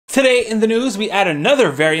Today in the news, we add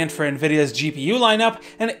another variant for Nvidia's GPU lineup,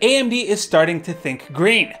 and AMD is starting to think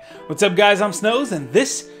green. What's up guys, I'm Snows, and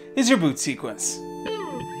this is your boot sequence.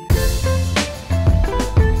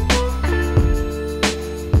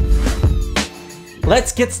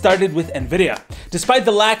 Let's get started with Nvidia. Despite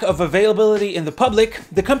the lack of availability in the public,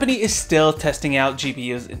 the company is still testing out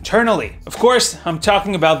GPUs internally. Of course, I'm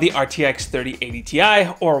talking about the RTX 3080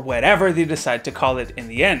 Ti, or whatever they decide to call it in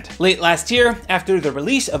the end. Late last year, after the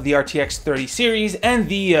release of the RTX 30 series and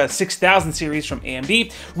the 6000 series from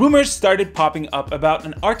AMD, rumors started popping up about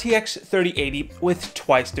an RTX 3080 with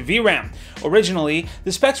twice the VRAM. Originally,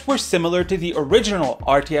 the specs were similar to the original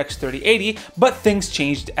RTX 3080, but things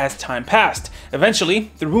changed as time passed.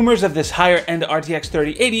 Eventually, the rumors of this higher-end RTX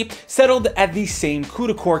 3080 settled at the same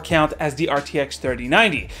Cuda core count as the RTX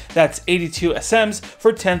 3090. That's 82 SMs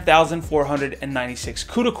for 10,496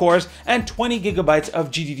 Cuda cores and 20 GB of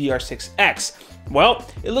GDDR6X. Well,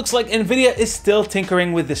 it looks like Nvidia is still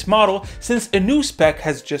tinkering with this model since a new spec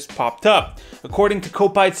has just popped up. According to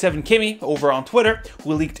Kopite7Kimi over on Twitter,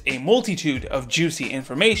 who leaked a multitude of juicy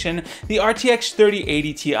information, the RTX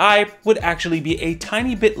 3080 Ti would actually be a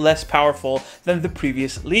tiny bit less powerful than the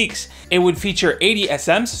previous leaks. It would feature 80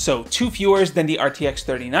 SMs, so 2 fewer than the RTX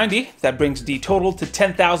 3090, that brings the total to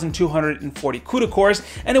 10,240 Cuda cores,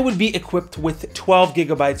 and it would be equipped with 12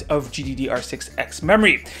 GB of GDDR6X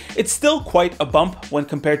memory. It's still quite a bump when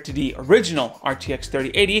compared to the original RTX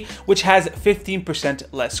 3080, which has 15%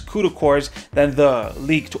 less Cuda cores than the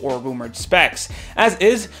leaked or rumored specs. As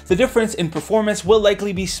is, the difference in performance will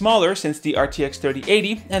likely be smaller since the RTX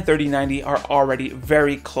 3080 and 3090 are already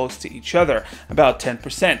very close to each other, about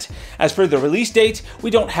 10%. As for the release date, we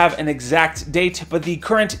don't have an exact date, but the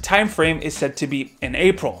current time frame is said to be in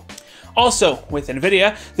April. Also, with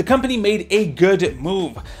Nvidia, the company made a good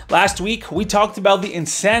move. Last week, we talked about the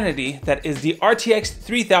insanity that is the RTX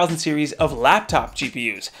 3000 series of laptop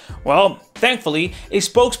GPUs. Well, thankfully, a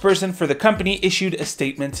spokesperson for the company issued a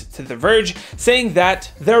statement to The Verge saying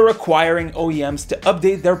that they're requiring OEMs to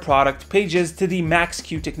update their product pages to the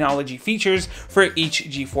Max-Q technology features for each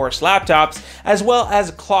GeForce laptops, as well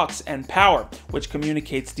as clocks and power, which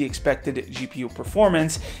communicates the expected GPU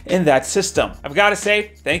performance in that system. I've got to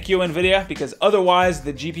say, thank you, Nvidia, because otherwise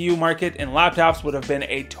the GPU market in laptops would have been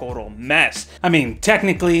a total mess. I mean,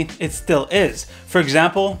 technically, it still is. For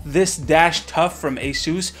example, this Dash Tough from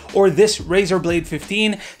Asus or this Razer Blade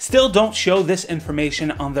 15 still don't show this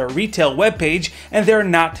information on their retail webpage, and they're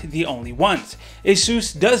not the only ones.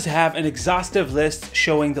 Asus does have an exhaustive list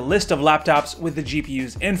showing the list of laptops with the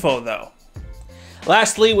GPU's info though.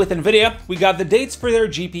 Lastly, with Nvidia, we got the dates for their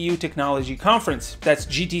GPU Technology Conference, that's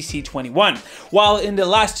GTC 21. While in the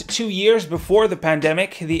last 2 years before the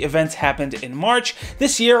pandemic, the events happened in March,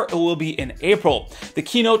 this year it will be in April. The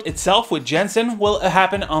keynote itself with Jensen will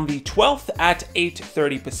happen on the 12th at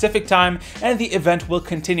 8:30 Pacific time, and the event will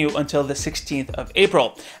continue until the 16th of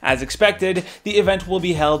April. As expected, the event will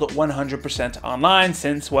be held 100% online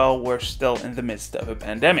since, well, we're still in the midst of a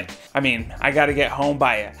pandemic. I mean, I gotta get home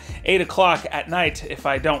by 8 o'clock at night if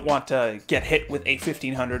I don't want to get hit with a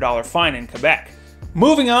 $1,500 fine in Quebec.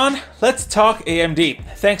 Moving on, let's talk AMD.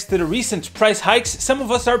 Thanks to the recent price hikes, some of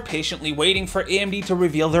us are patiently waiting for AMD to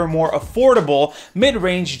reveal their more affordable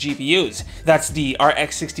mid-range GPUs. That's the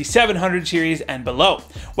RX 6700 series and below.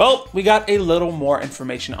 Well, we got a little more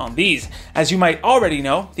information on these. As you might already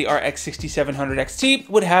know, the RX 6700 XT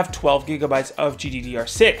would have 12 GB of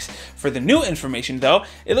GDDR6. For the new information though,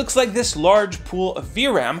 it looks like this large pool of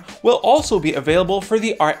VRAM will also be available for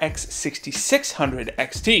the RX 6600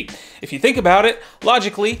 XT. If you think about it,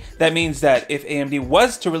 logically, that means that if AMD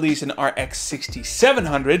was to release an RX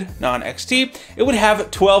 6700 non-XT, it would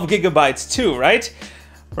have 12 GB too, right?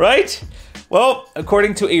 Right? Well,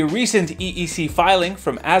 according to a recent EEC filing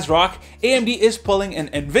from ASRock, AMD is pulling an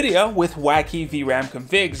Nvidia with wacky VRAM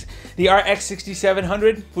configs. The RX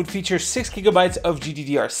 6700 would feature 6 GB of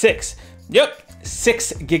GDDR6. Yep,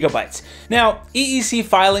 6 GB. Now, EEC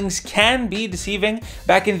filings can be deceiving.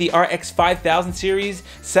 Back in the RX 5000 series,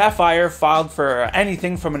 Sapphire filed for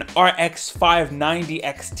anything from an RX 590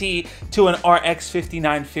 XT to an RX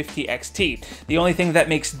 5950 XT. The only thing that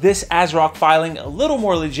makes this ASRock filing a little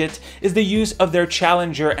more legit is the use of their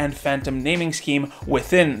Challenger and Phantom naming scheme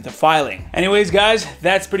within the filing. Anyways, guys,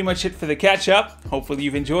 that's pretty much it for the catch-up. Hopefully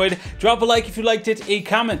you've enjoyed. Drop a like if you liked it, a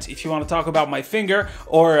comment if you want to talk about my finger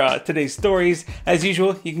or today's stories. As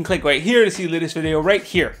usual, you can click right here to see the latest video right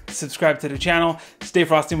here. Subscribe to the channel, stay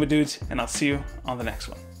frosty with dudes, and I'll see you on the next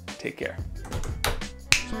one. Take care.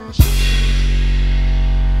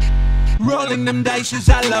 Rolling them dice,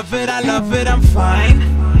 I love it, I'm fine.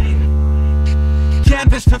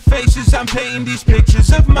 canvas for faces, I'm painting these pictures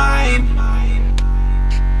of mine.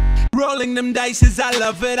 Rolling them dice, I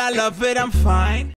love it, I'm fine.